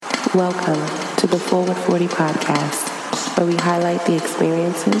Welcome to the Forward 40 podcast, where we highlight the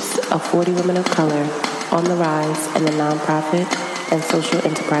experiences of 40 women of color on the rise in the nonprofit and social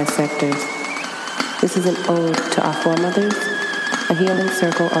enterprise sectors. This is an ode to our foremothers, a healing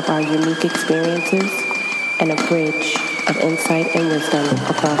circle of our unique experiences, and a bridge of insight and wisdom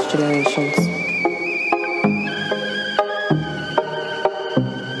across generations.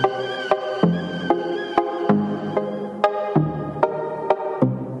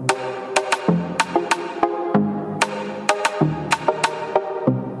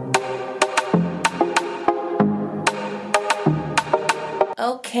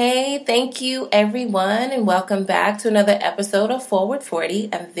 Okay, thank you everyone, and welcome back to another episode of Forward 40.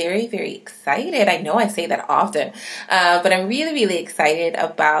 I'm very, very excited. I know I say that often, but I'm really, really excited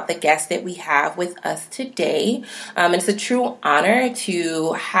about the guest that we have with us today. It's a true honor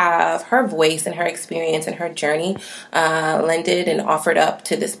to have her voice and her experience and her journey lended and offered up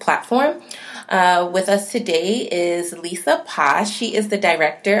to this platform. With us today is Lisa Paz. She is the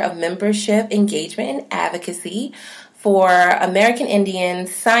Director of Membership, Engagement, and Advocacy for American Indian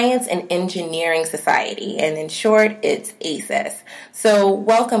Science and Engineering Society, and in short, it's ASES. So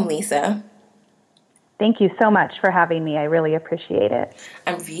welcome, Lisa. Thank you so much for having me. I really appreciate it.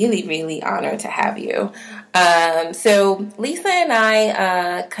 I'm really, really honored to have you. So Lisa and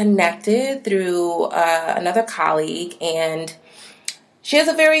I connected through another colleague, and she has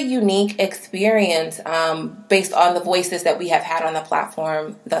a very unique experience based on the voices that we have had on the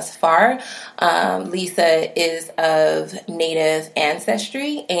platform thus far. Lisa is of Native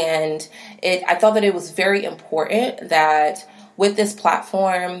ancestry, and I thought that it was very important that with this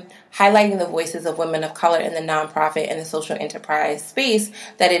platform, highlighting the voices of women of color in the nonprofit and the social enterprise space,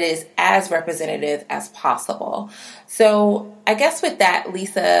 that it is as representative as possible. So I guess with that,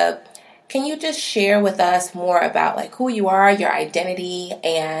 Lisa, can you just share with us more about who you are, your identity,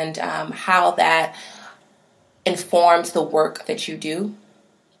 and how that informs the work that you do?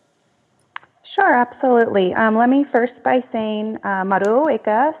 Sure, absolutely. Let me first by saying Maru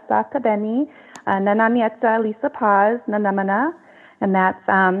Eka Sakabeni Nanamieta Lisa Paz Nanamana, and that's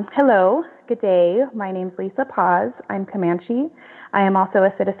hello, good day. My name's Lisa Paz. I'm Comanche. I am also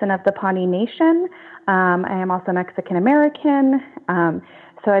a citizen of the Pawnee Nation. I am also Mexican American.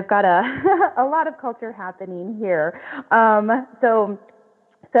 So I've got a lot of culture happening here. So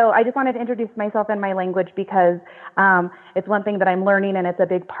I just wanted to introduce myself and my language because it's one thing that I'm learning, and it's a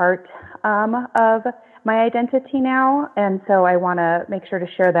big part of my identity now. And so I want to make sure to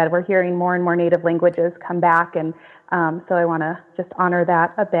share that. We're hearing more and more Native languages come back, and so I want to just honor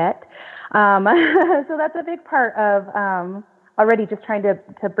that a bit. So that's a big part of already just trying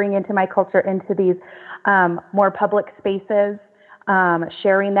to bring into my culture into these more public spaces.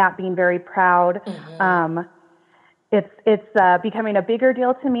 Sharing that, being very proud. Mm-hmm. It's becoming a bigger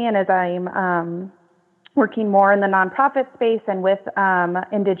deal to me, and as I'm working more in the nonprofit space and with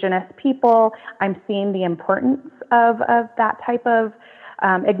Indigenous people, I'm seeing the importance of that type of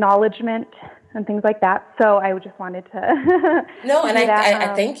acknowledgement and things like that. So I just wanted to no, and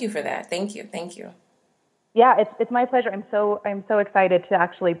I thank you for that. Thank you. Yeah, it's my pleasure. I'm so excited to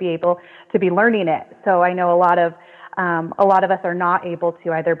actually be able to be learning it. So I know a lot of us are not able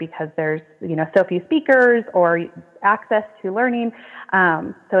to, either because there's so few speakers or access to learning.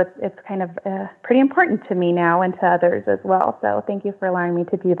 So it's kind of pretty important to me now and to others as well. So thank you for allowing me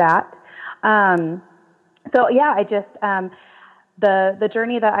to do that. So yeah, I just the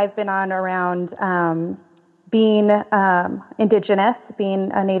journey that I've been on around being Indigenous,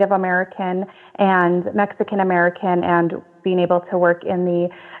 being a Native American and Mexican American, and being able to work in the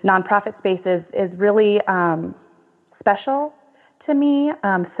nonprofit spaces is really special to me.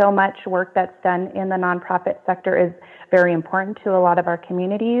 So much work that's done in the nonprofit sector is very important to a lot of our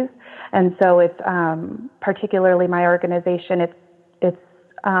communities. And so it's particularly my organization, it's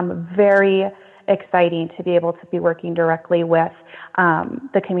very exciting to be able to be working directly with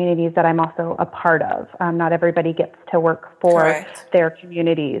the communities that I'm also a part of. Not everybody gets to work for Correct. Their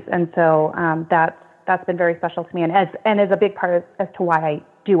communities. And so that's been very special to me, and is a big part as to why I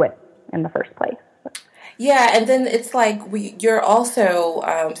do it in the first place. Yeah, and then it's you're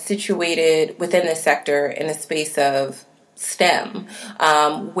also situated within the sector in a space of STEM,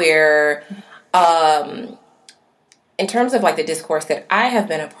 where in terms of the discourse that I have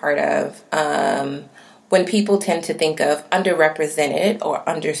been a part of, when people tend to think of underrepresented or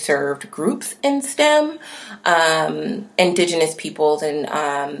underserved groups in STEM, Indigenous peoples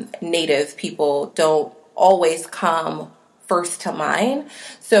and Native people don't always come first to mind.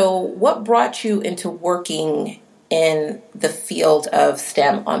 So what brought you into working in the field of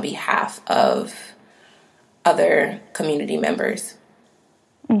STEM on behalf of other community members?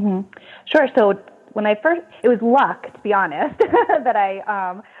 Sure. So when it was luck, to be honest, that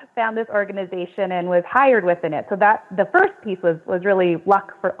I found this organization and was hired within it. So that the first piece was really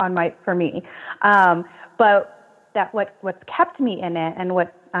luck for me. But what's kept me in it and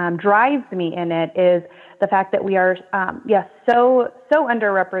what drives me in it is the fact that we are, so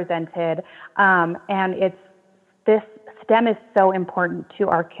underrepresented, and this STEM is so important to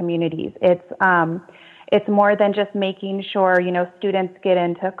our communities. It's more than just making sure, students get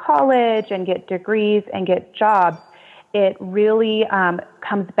into college and get degrees and get jobs. It really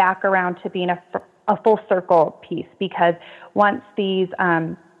comes back around to being a full circle piece, because once these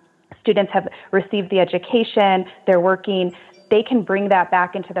students have received the education, they're working, they can bring that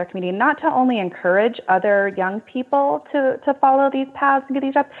back into their community, not to only encourage other young people to follow these paths and get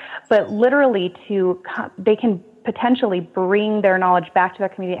these jobs, but literally they can potentially bring their knowledge back to their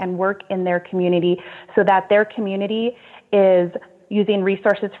community and work in their community so that their community is using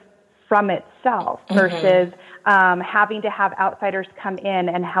resources from itself versus having to have outsiders come in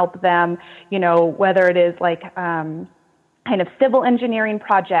and help them, whether it is like kind of civil engineering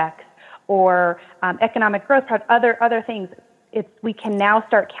projects or economic growth projects, other things. We can now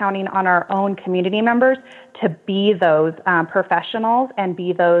start counting on our own community members to be those professionals and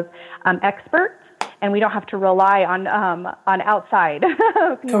be those experts. And we don't have to rely on outside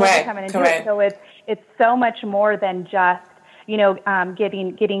people to come in and do it. So it's so much more than just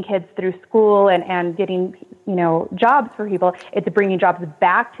getting kids through school and getting jobs for people. It's bringing jobs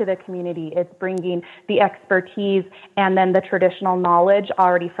back to the community. It's bringing the expertise and then the traditional knowledge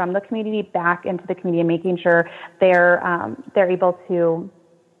already from the community back into the community and making sure they're able to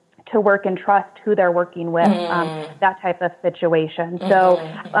work and trust who they're working with, that type of situation. So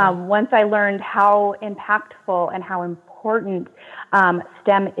once I learned how impactful and how important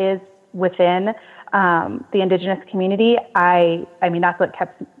STEM is within the Indigenous community, I mean, that's what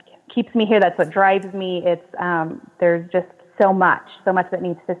keeps me here. That's what drives me. It's there's just so much that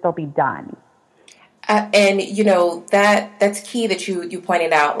needs to still be done. And that's key that you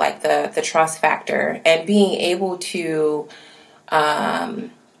pointed out, like the trust factor and being able to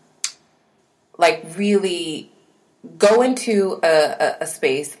like really go into a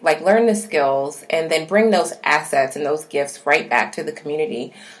space, like learn the skills and then bring those assets and those gifts right back to the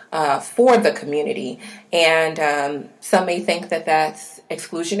community, for the community. And some may think that that's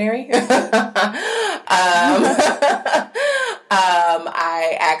exclusionary.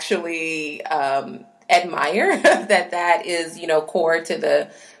 I actually admire that is, core to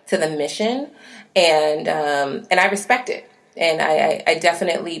the mission. And I respect it. And I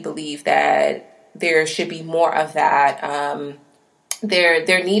definitely believe that there should be more of that.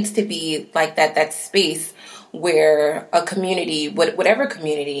 There needs to be like that space where a community, whatever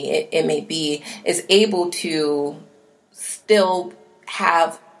community it may be, is able to still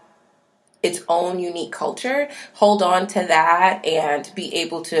have its own unique culture, hold on to that, and be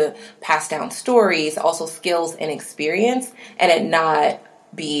able to pass down stories, also skills and experience, and it not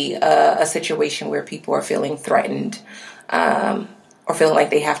be a situation where people are feeling threatened or feeling like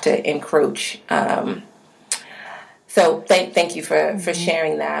they have to encroach. So thank you for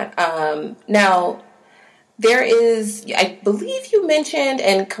sharing that. Now, there is, I believe you mentioned,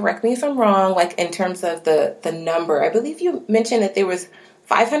 and correct me if I'm wrong, like in terms of the number, I believe you mentioned that there was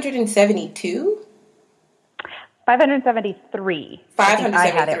 572? 573. 573. I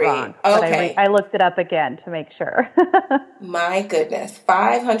had it wrong. Okay. I looked it up again to make sure. My goodness.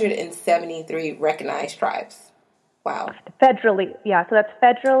 573 recognized tribes. Wow. Federally, yeah. So that's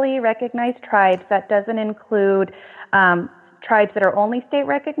federally recognized tribes. That doesn't include tribes that are only state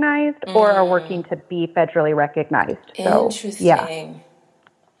recognized or are working to be federally recognized. So, interesting. Yeah.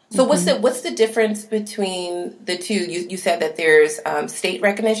 So what's the difference between the two? You said that there's state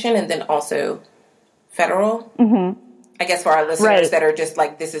recognition and then also federal. Mm-hmm. I guess for our listeners that are just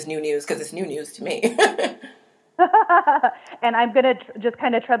like, this is new news, because it's new news to me. And I'm going to just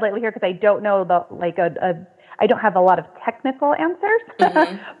kind of tread lightly here because I don't know I don't have a lot of technical answers.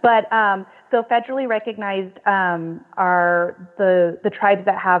 Mm-hmm. But so federally recognized are the tribes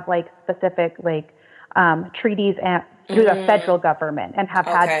that have like specific treaties and through the federal government and have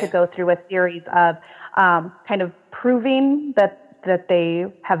had to go through a series of kind of proving that they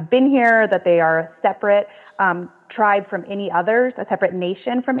have been here, that they are a separate tribe from any others, a separate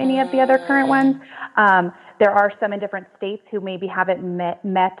nation from any of the other current ones. There are some in different states who maybe haven't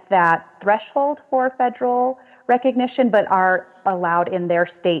met that threshold for federal recognition, but are allowed in their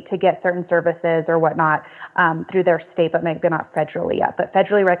state to get certain services or whatnot through their state, but maybe not federally yet. But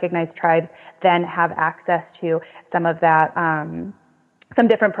federally recognized tribes then have access to some of that some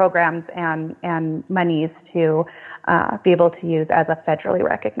different programs and monies to be able to use as a federally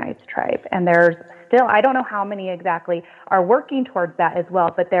recognized tribe. And there's still, I don't know how many exactly are working towards that as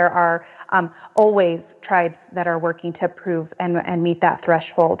well, but there are always tribes that are working to prove and meet that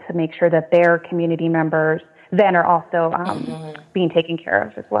threshold to make sure that their community members then are also being taken care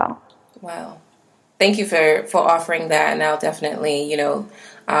of as well. Wow. Thank you for offering that. And I'll definitely,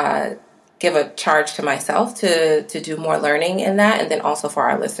 give a charge to myself to do more learning in that, and then also for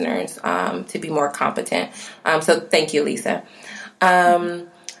our listeners to be more competent. So thank you, Lisa.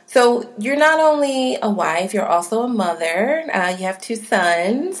 So you're not only a wife, you're also a mother. You have 2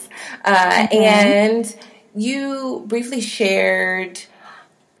 sons, and you briefly shared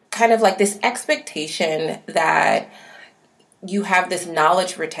kind of like this expectation that you have this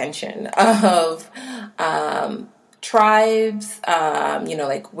knowledge retention of tribes,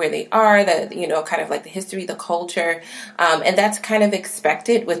 like where they are, kind of like the history, the culture, and that's kind of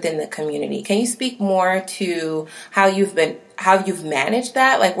expected within the community. Can you speak more to how you've managed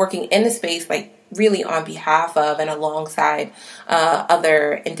that, like working in the space, like really on behalf of and alongside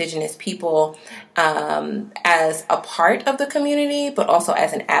other Indigenous people as a part of the community, but also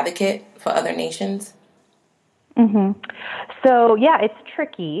as an advocate for other nations? Mm-hmm. So, yeah, it's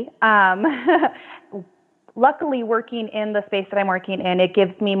tricky. Luckily, working in the space that I'm working in, it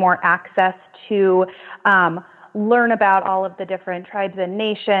gives me more access to learn about all of the different tribes and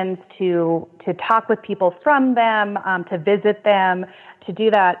nations, to talk with people from them, to visit them, to do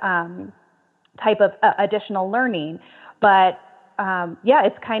that type of additional learning. But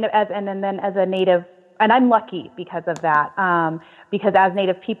it's kind of and then as a Native, and I'm lucky because of that, because as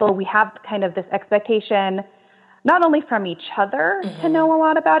Native people, we have kind of this expectation, not only from each other to know a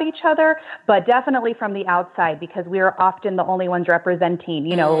lot about each other, but definitely from the outside, because we are often the only ones representing,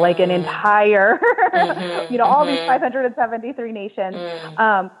 like an entire, all these 573 nations.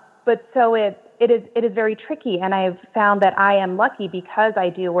 But so it is very tricky. And I've found that I am lucky because I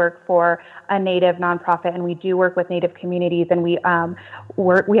do work for a Native nonprofit, and we do work with Native communities, and we have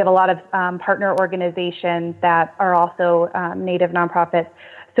a lot of partner organizations that are also Native nonprofits.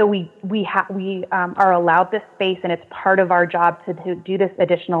 So we are allowed this space, and it's part of our job to do this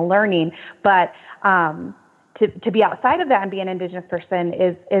additional learning. But to be outside of that and be an Indigenous person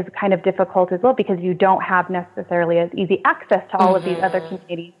is kind of difficult as well, because you don't have necessarily as easy access to all of these other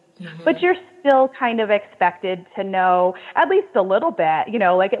communities. But you're still kind of expected to know at least a little bit,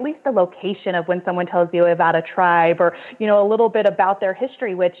 like at least the location of when someone tells you about a tribe, or, a little bit about their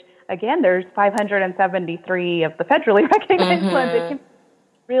history, which, again, there's 573 of the federally recognized ones. It can be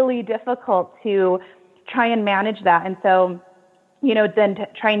really difficult to try and manage that. And so, then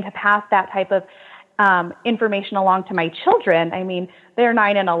trying to pass that type of information along to my children. I mean, they're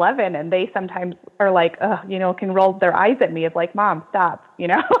 9 and 11, and they sometimes are like, can roll their eyes at me of like, Mom, stop, But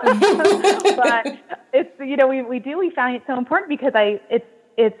it's, we find it so important, because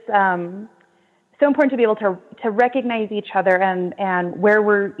it's so important to be able to recognize each other and where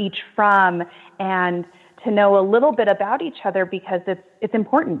we're each from, and to know a little bit about each other, because it's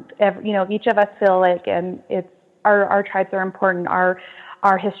important. Each of us feel like, and it's our tribes are important,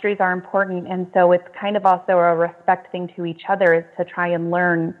 our histories are important, and so it's kind of also a respect thing to each other, is to try and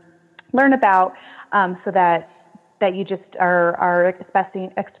learn about, so that you just are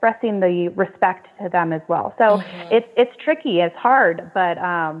expressing the respect to them as well. So it's tricky, it's hard, but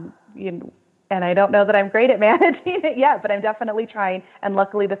and I don't know that I'm great at managing it yet, but I'm definitely trying. And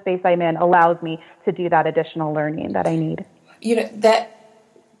luckily, the space I'm in allows me to do that additional learning that I need.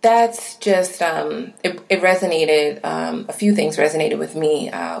 That's just it resonated. A few things resonated with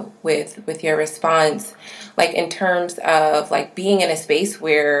me with your response, like in terms of like being in a space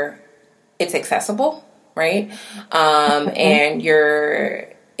where it's accessible, right? And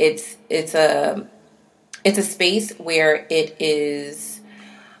it's a space where it is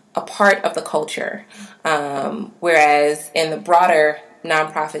a part of the culture, whereas in the broader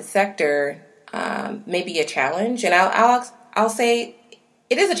nonprofit sector, maybe a challenge. And I'll say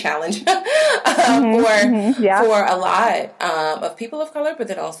it is a challenge for a lot of people of color, but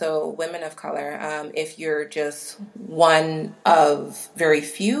then also women of color. If you're just one of very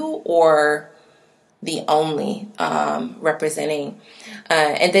few or the only representing,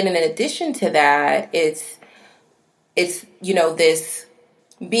 and then in addition to that, it's this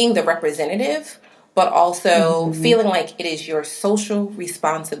being the representative, but also feeling like it is your social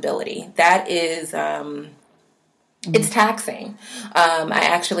responsibility. That is, it's taxing. I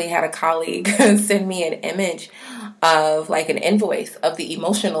actually had a colleague send me an image of like an invoice of the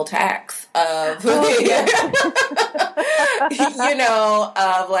emotional tax of, you know,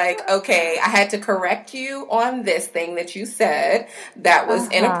 of like, okay, I had to correct you on this thing that you said that was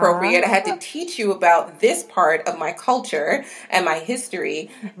inappropriate. I had to teach you about this part of my culture and my history.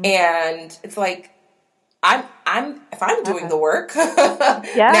 And it's like, if I'm doing the work, now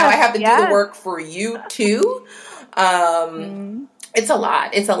I have to do the work for you too. It's a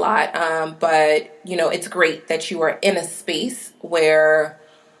lot. It's a lot. But, you know, it's great that you are in a space where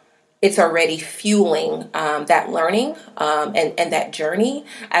it's already fueling that learning and that journey,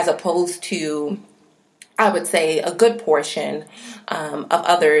 as opposed to, I would say, a good portion of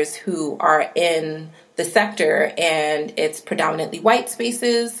others who are in the sector and it's predominantly white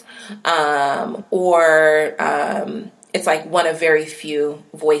spaces, or it's like one of very few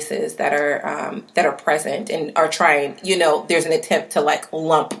voices that are present and are trying, you know, there's an attempt to like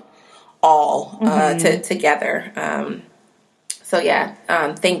lump all together. So yeah,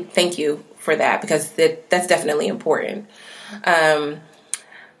 thank you for that, because that's definitely important. As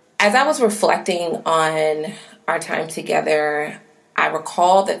I was reflecting on our time together, I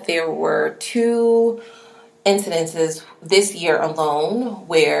recall that there were 2 incidences this year alone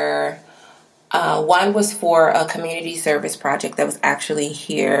where one was for a community service project that was actually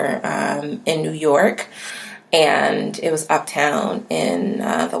here in New York, and it was uptown in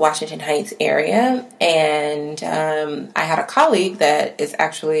the Washington Heights area. And I had a colleague that is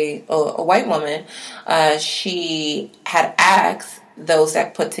actually a white woman. She had asked those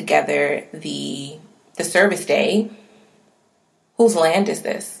that put together the service day, whose land is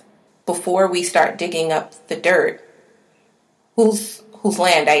this? Before we start digging up the dirt, whose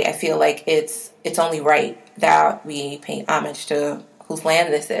land? I feel like it's only right that we pay homage to whose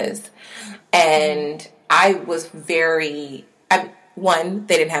land this is. And I was one,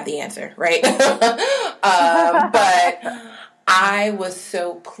 they didn't have the answer, right? But I was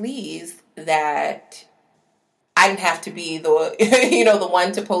so pleased that I didn't have to be the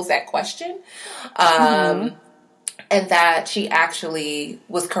one to pose that question. And that she actually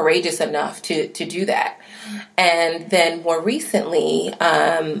was courageous enough to do that. And then more recently,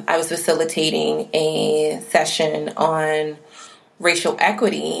 I was facilitating a session on racial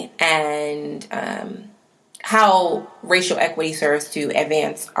equity and how racial equity serves to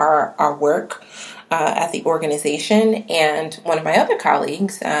advance our work at the organization. And one of my other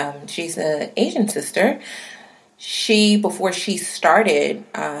colleagues, she's an Asian sister, before she started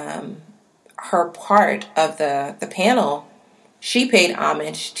her part of the panel, she paid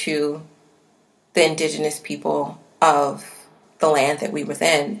homage to the indigenous people of the land that we was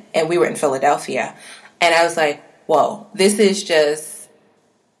in, and we were in Philadelphia. And I was like, whoa, this is just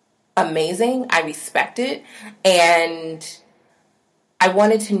amazing. I respect it. And I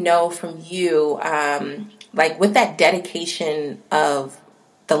wanted to know from you, like with that dedication of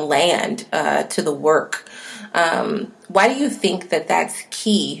the land to the work, why do you think that that's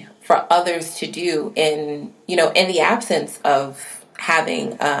key for others to do in the absence of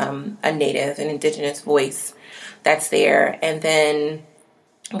having a Native and Indigenous voice that's there? And then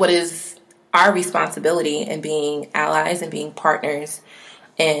what is our responsibility in being allies and being partners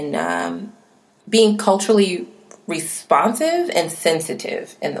and being culturally responsive and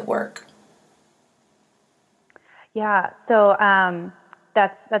sensitive in the work? Yeah, so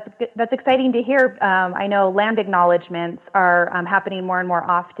that's exciting to hear. I know land acknowledgements are happening more and more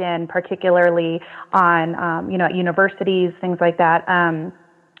often, particularly on at universities, things like that.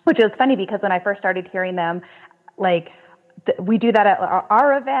 Which is funny because when I first started hearing them, like we do that at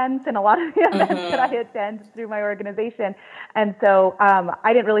our events and a lot of the events that I attend through my organization. And so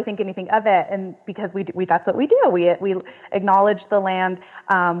I didn't really think anything of it. And because we that's what we do. We acknowledge the land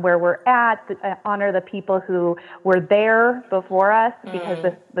where we're at, honor the people who were there before us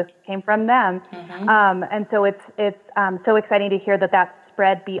because this came from them. And so it's so exciting to hear that that's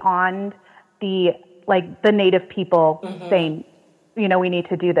spread beyond the Native people saying, we need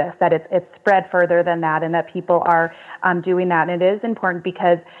to do this, that it's spread further than that, and that people are doing that. And it is important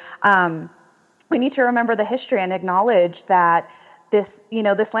because we need to remember the history and acknowledge that this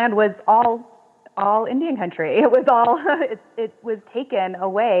land was all Indian country. It was all, it was taken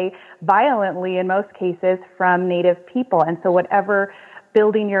away violently in most cases from Native people. And so whatever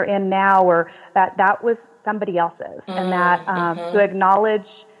building you're in now, or that was somebody else's, and that to acknowledge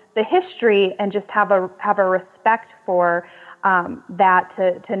the history and just have a respect for that,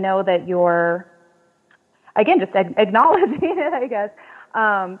 to know that you're, again, just acknowledging it, I guess,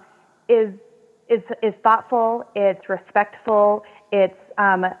 is thoughtful, it's respectful, it's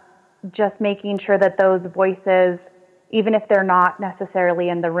just making sure that those voices, even if they're not necessarily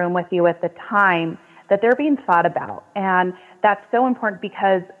in the room with you at the time, that they're being thought about. And that's so important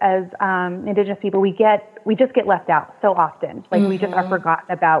because as Indigenous people, we just get left out so often. Like we just are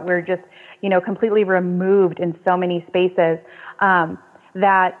forgotten about. We're just, completely removed in so many spaces,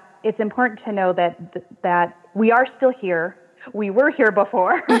 that it's important to know that we are still here. We were here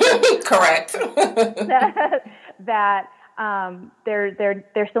before. Correct. that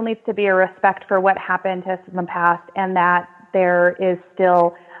there still needs to be a respect for what happened to us in the past, and that there is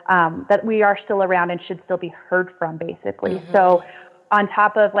still that we are still around and should still be heard from, basically. So on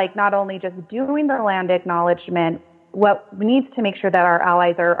top of not only just doing the land acknowledgement, what needs to make sure that our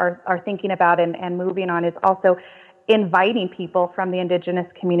allies are thinking about and moving on is also inviting people from the Indigenous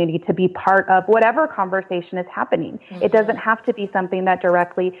community to be part of whatever conversation is happening. It doesn't have to be something that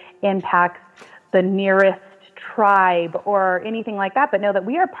directly impacts the nearest tribe or anything like that, but know that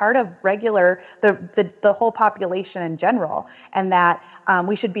we are part of the whole population in general, and that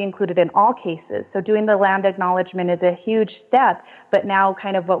we should be included in all cases. So doing the land acknowledgement is a huge step, but now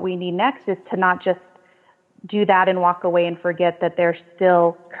kind of what we need next is to not just do that and walk away and forget that there's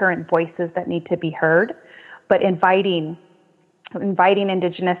still current voices that need to be heard, but inviting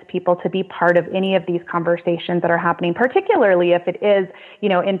Indigenous people to be part of any of these conversations that are happening, particularly if it is,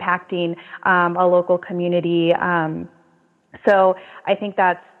 impacting a local community. So I think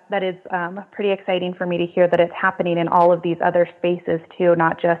that is pretty exciting for me to hear that it's happening in all of these other spaces too,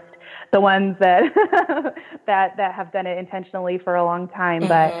 not just the ones that that have done it intentionally for a long time,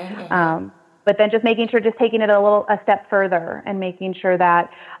 but then just making sure, just taking it a step further and making sure that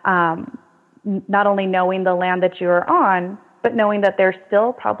not only knowing the land that you are on, but knowing that there's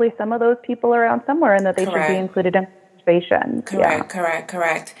still probably some of those people around somewhere and that they should be included in conversation.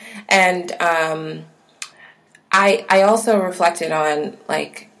 Correct. And I also reflected on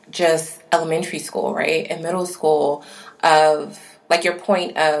just elementary school, right? And middle school of your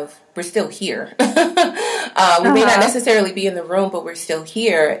point of we're still here. We may not necessarily be in the room, but we're still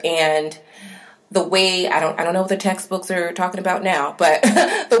here. And the way, I don't know what the textbooks are talking about now, but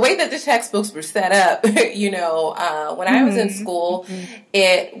the way that the textbooks were set up, when I was in school,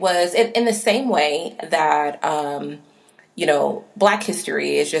 it was in the same way that, Black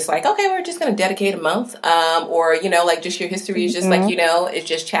history is just okay, we're just going to dedicate a month, or, just your history is just it's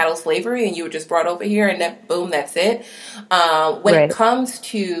just chattel slavery and you were just brought over here and then boom, that's it. When it comes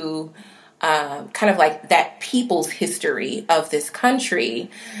to kind of that people's history of this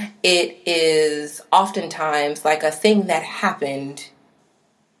country, it is oftentimes a thing that happened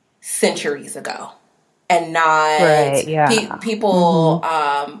centuries ago, and not people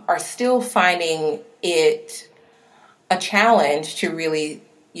are still finding it a challenge to really,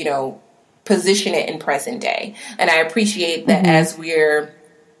 position it in present day. And I appreciate that as we're,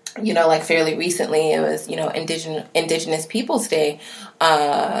 fairly recently, it was, Indigenous Peoples Day,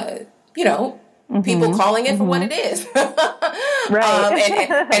 people calling it for what it is.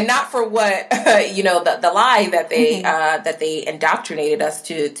 And not for what, the lie that they indoctrinated us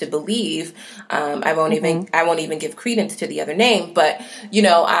to believe. I won't even give credence to the other name, but,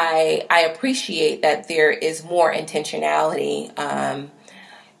 I appreciate that there is more intentionality,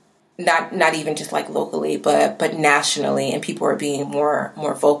 not even just locally, but nationally, and people are being more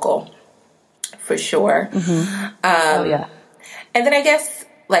vocal for sure. And then I guess,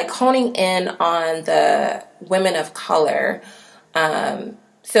 honing in on the women of color.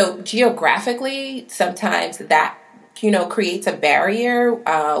 So geographically, sometimes that, creates a barrier,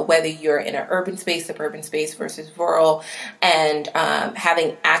 whether you're in an urban space, suburban space versus rural, and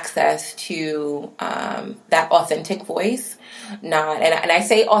having access to that authentic voice. And I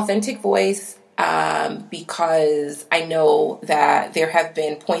say authentic voice because I know that there have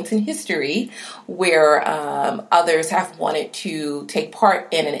been points in history where others have wanted to take part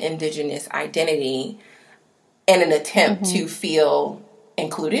in an Indigenous identity in an attempt to feel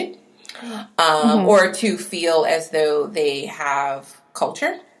included, or to feel as though they have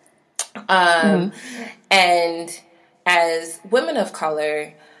culture. And as women of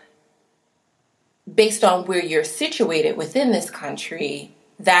color, based on where you're situated within this country,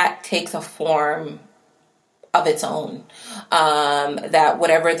 that takes a form of its own. That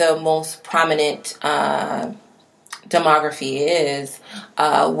whatever the most prominent demography is,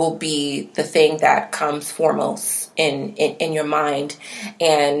 will be the thing that comes foremost in your mind.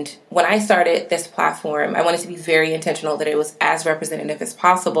 And when I started this platform, I wanted to be very intentional that it was as representative as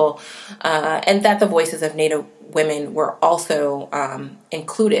possible, and that the voices of Native women were also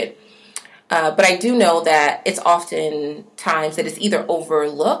included. But I do know that it's often times that it's either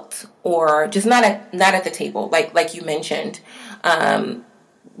overlooked or just not at the table, like you mentioned.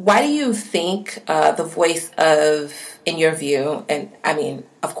 why do you think the voice of, in your view, and I mean,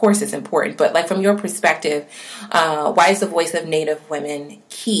 of course it's important, but like from your perspective, why is the voice of Native women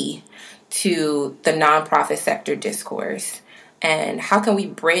key to the nonprofit sector discourse? And how can we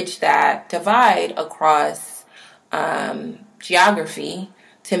bridge that divide across geography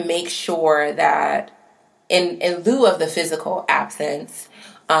to make sure that in lieu of the physical absence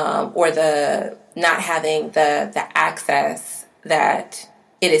or the not having the access, that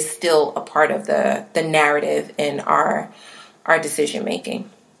it is still a part of the narrative in our decision making?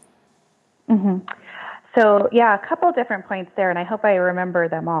 Mm-hmm. So yeah, a couple different points there, and I hope I remember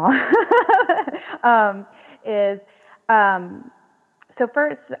them all. So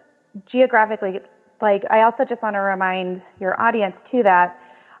first, geographically, like I also just want to remind your audience too that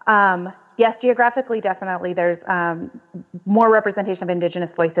yes, geographically, definitely there's more representation of Indigenous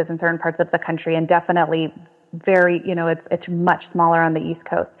voices in certain parts of the country, and definitely very, it's much smaller on the East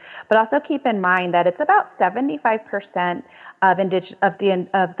Coast. But also keep in mind that it's about 75% of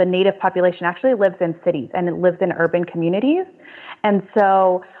the Native population actually lives in cities, and it lives in urban communities. And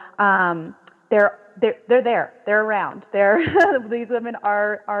so they're there, they're around. These women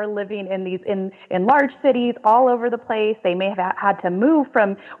are living in large cities all over the place. They may have had to move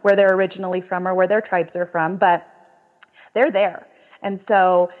from where they're originally from or where their tribes are from, but they're there. And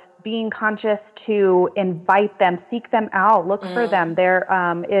so being conscious to invite them, seek them out, look for them there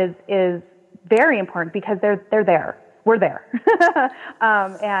is very important, because they're there. We're there.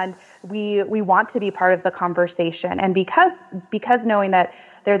 And we want to be part of the conversation. And because knowing that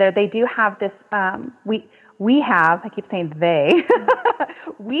they're there, they do have this, we have, I keep saying they,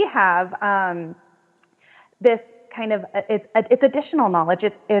 we have this kind of, it's additional knowledge.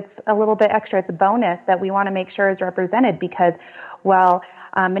 It's a little bit extra. It's a bonus that we want to make sure is represented, because, well,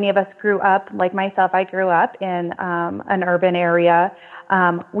 many of us grew up, like myself, I grew up in an urban area.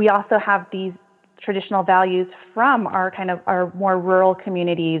 We also have these traditional values from our more rural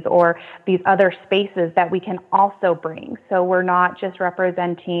communities or these other spaces that we can also bring. So we're not just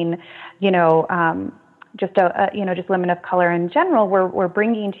representing, just women of color in general. We're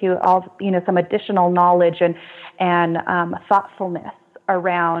bringing to all, some additional knowledge and thoughtfulness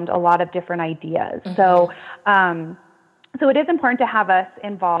around a lot of different ideas. Mm-hmm. So it is important to have us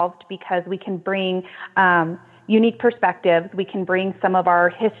involved, because we can bring unique perspectives. We can bring some of our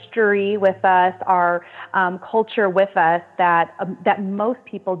history with us, our culture with us that most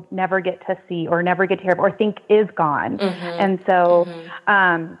people never get to see or never get to hear or think is gone. Mm-hmm. And so,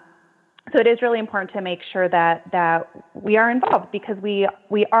 so it is really important to make sure that we are involved, because we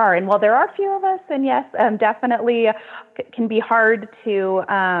are. And while there are a few of us, and yes, definitely can be hard to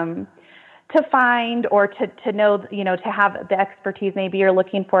find or to know, to have the expertise maybe you're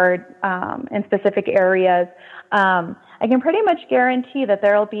looking for in specific areas. I can pretty much guarantee that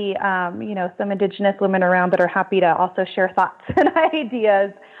there'll be, some Indigenous women around that are happy to also share thoughts and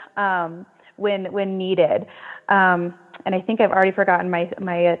ideas when needed. And I think I've already forgotten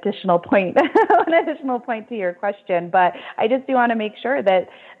my additional point, an additional point to your question, but I just do want to make sure that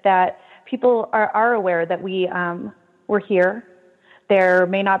people are aware that we're here. There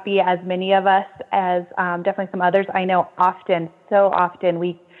may not be as many of us as definitely some others. I know so often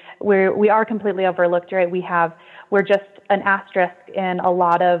we are completely overlooked, right? We're just an asterisk in a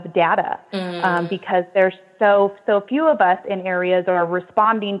lot of data because there's so few of us in areas or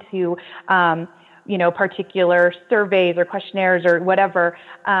responding to particular surveys or questionnaires or whatever,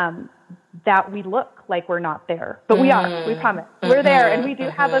 that we look like we're not there. But we are, we promise. We're there, and we do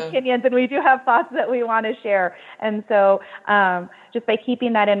have opinions, and we do have thoughts that we want to share. And so just by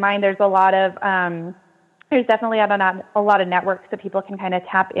keeping that in mind, there's definitely a lot of networks that people can kind of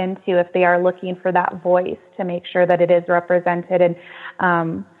tap into if they are looking for that voice to make sure that it is represented. And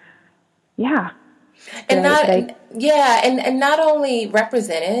and not only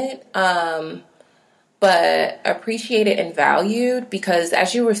represented, but appreciated and valued, because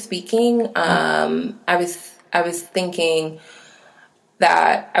as you were speaking, I was thinking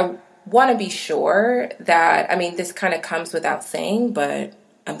that I want to be sure that, this kind of comes without saying, but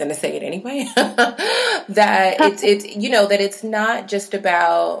I'm going to say it anyway, that it's that it's not just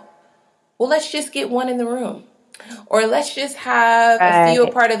about, well, let's just get one in the room, or let's just have a few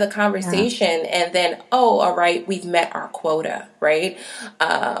a part of the conversation, and then, all right, we've met our quota, right?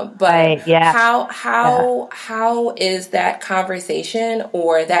 How is that conversation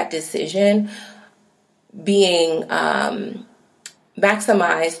or that decision being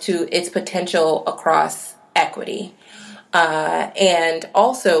maximized to its potential across equity? And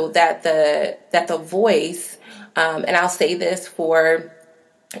also that the voice, and I'll say this for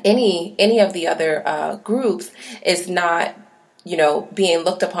any of the other groups, is not being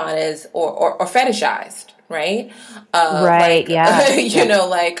looked upon as or fetishized, right? Right. Like, Yeah.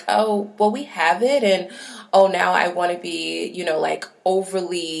 like, oh, well, we have it. And, oh, now I want to be, like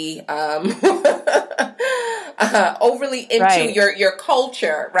overly, overly into Right. your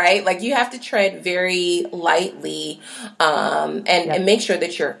culture, right? Like you have to tread very lightly, and Yep. make sure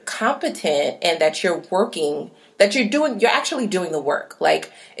that you're competent and that you're working, that you're actually doing the work.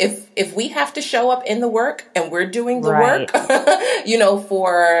 Like if we have to show up in the work and we're doing the work, Right.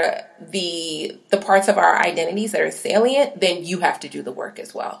 for the parts of our identities that are salient, then you have to do the work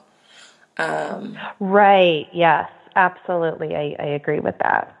as well. Right. Yes. Absolutely. I agree with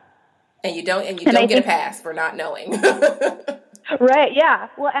that. And you don't I get a think, pass for not knowing. right. Yeah.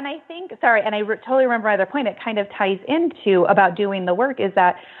 Well, and I think, sorry, and totally remember my other point. It kind of ties into about doing the work is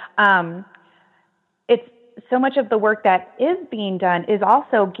that, it's so much of the work that is being done is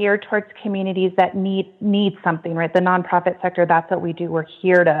also geared towards communities that need something, right? The nonprofit sector, that's what we do. We're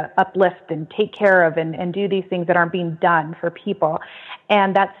here to uplift and take care of and do these things that aren't being done for people.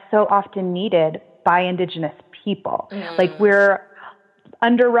 And that's so often needed by Indigenous people. Like we're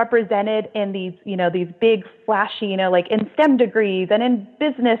underrepresented in these big flashy, like in STEM degrees and in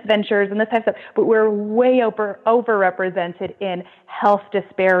business ventures and this type of stuff, but we're way overrepresented in health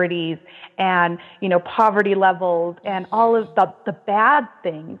disparities and, poverty levels and all of the bad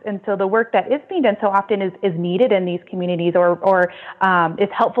things. And so the work that is being done so often is needed in these communities or is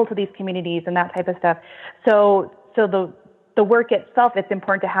helpful to these communities and that type of stuff. So the work itself, it's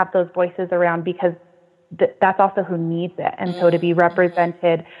important to have those voices around because that's also who needs it. And so to be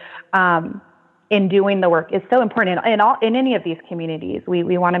represented in doing the work is so important in any of these communities.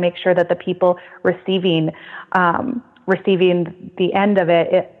 We want to make sure that the people receiving the end of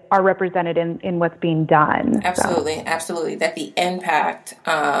it are represented in what's being done. Absolutely. So. Absolutely. That the impact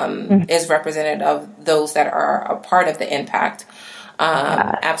is representative of those that are a part of the impact.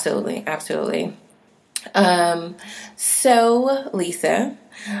 Absolutely. Absolutely. So, Lisa,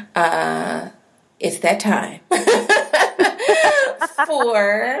 it's that time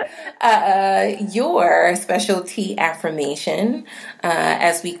for your specialty affirmation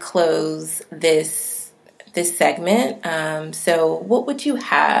as we close this segment. So what would you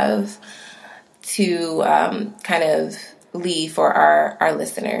have to kind of leave for our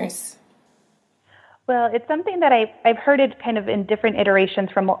listeners? Well, it's something that I've heard it kind of in different iterations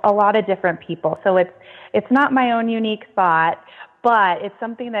from a lot of different people. So it's not my own unique thought, but it's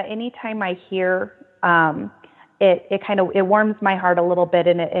something that anytime I hear, it warms my heart a little bit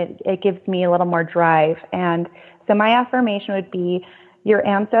and it gives me a little more drive. And so my affirmation would be, your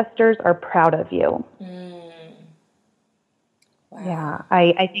ancestors are proud of you. Wow. Yeah,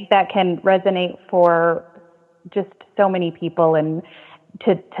 I think that can resonate for just so many people, and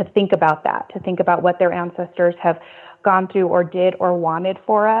to think about that, to think about what their ancestors have gone through or did or wanted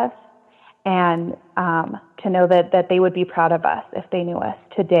for us, and to know that they would be proud of us if they knew us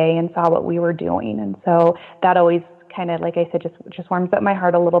today and saw what we were doing. And so that always kind of, like I said, just warms up my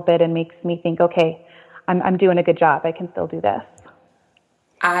heart a little bit and makes me think, okay, I'm doing a good job. I can still do this.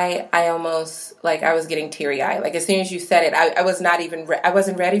 I almost, I was getting teary-eyed. Like, as soon as you said it, I was not even, I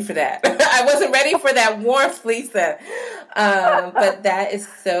wasn't ready for that. I wasn't ready for that warmth, Lisa. But that is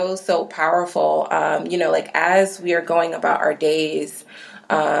so, so powerful. As we are going about our days,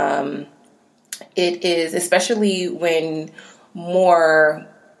 it is, especially when more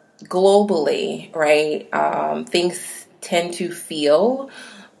globally, right, things tend to feel,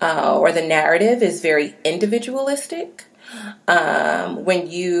 or the narrative is very individualistic. When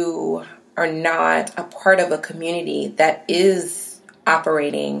you are not a part of a community that is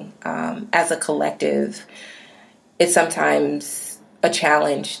operating as a collective, it's sometimes a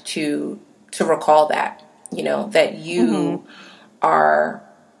challenge to recall that, that you are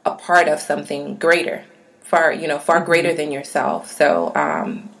a part of something greater, far greater than yourself. So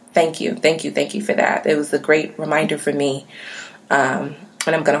thank you for that. It was a great reminder for me, and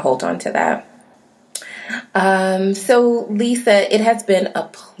I'm going to hold on to that. So Lisa, it has been a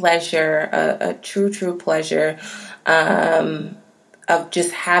pleasure, a true pleasure, of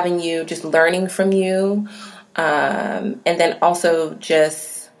just having you, just learning from you, and then also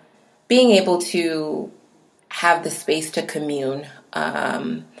just being able to have the space to commune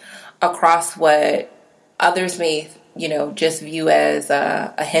across what others may, just view as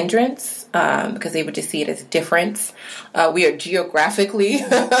a hindrance, because they would just see it as difference. We are geographically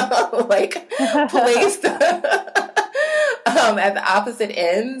placed at the opposite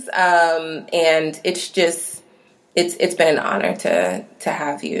ends, and it's been an honor to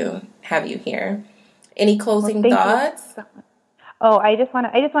have you here. Any closing thoughts? Oh, I just want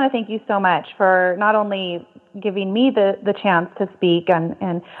to thank you so much for not only giving me the chance to speak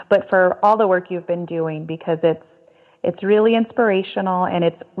but for all the work you've been doing, because it's really inspirational and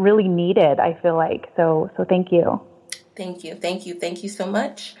it's really needed, I feel like. So thank you. Thank you so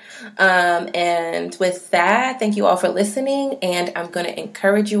much. And with that, thank you all for listening, and I'm going to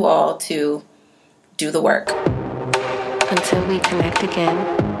encourage you all to do the work. Until we connect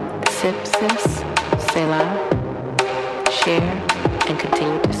again, sip, sis, selah, share, and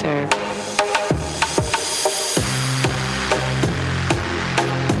continue to serve.